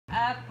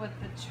with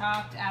the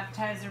chopped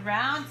appetizer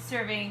round,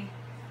 serving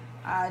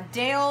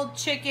day-old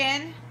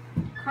chicken,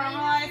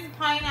 caramelized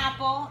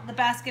pineapple. The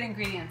basket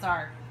ingredients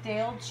are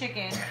day-old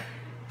chicken,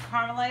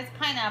 caramelized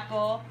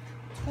pineapple,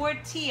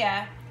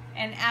 tortilla,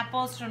 and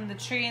apples from the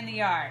tree in the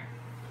yard.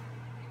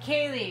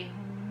 Kaylee,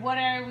 what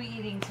are we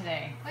eating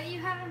today? What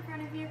you have in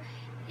front of you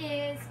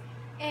is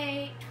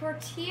a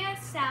tortilla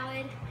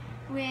salad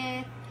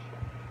with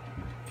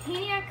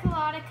pina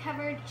colada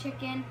covered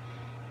chicken,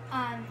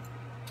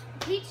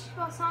 peach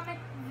balsamic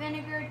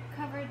vinegar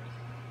covered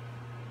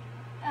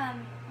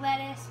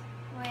lettuce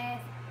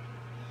with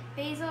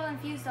basil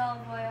infused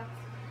olive oil,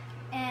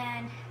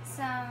 and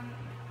some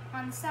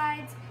on the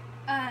sides.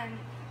 I've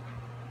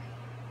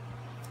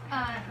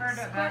heard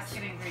of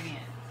basket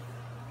ingredient.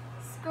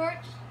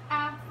 Scorched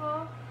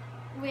apple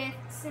with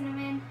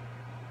cinnamon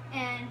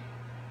and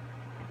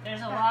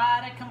there's a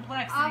lot of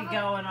complexity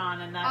going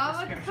on in that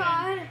description.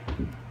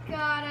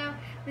 Avocado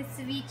with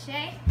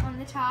ceviche on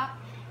the top,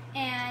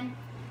 and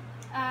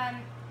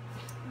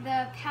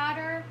the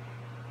powder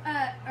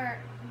or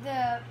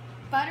the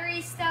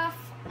buttery stuff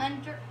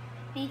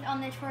underneath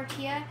on the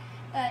tortilla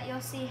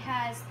you'll see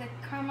has the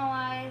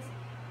caramelized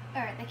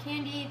or the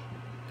candied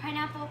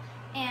pineapple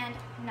and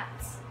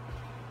nuts.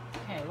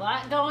 Okay, a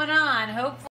lot going on. Hopefully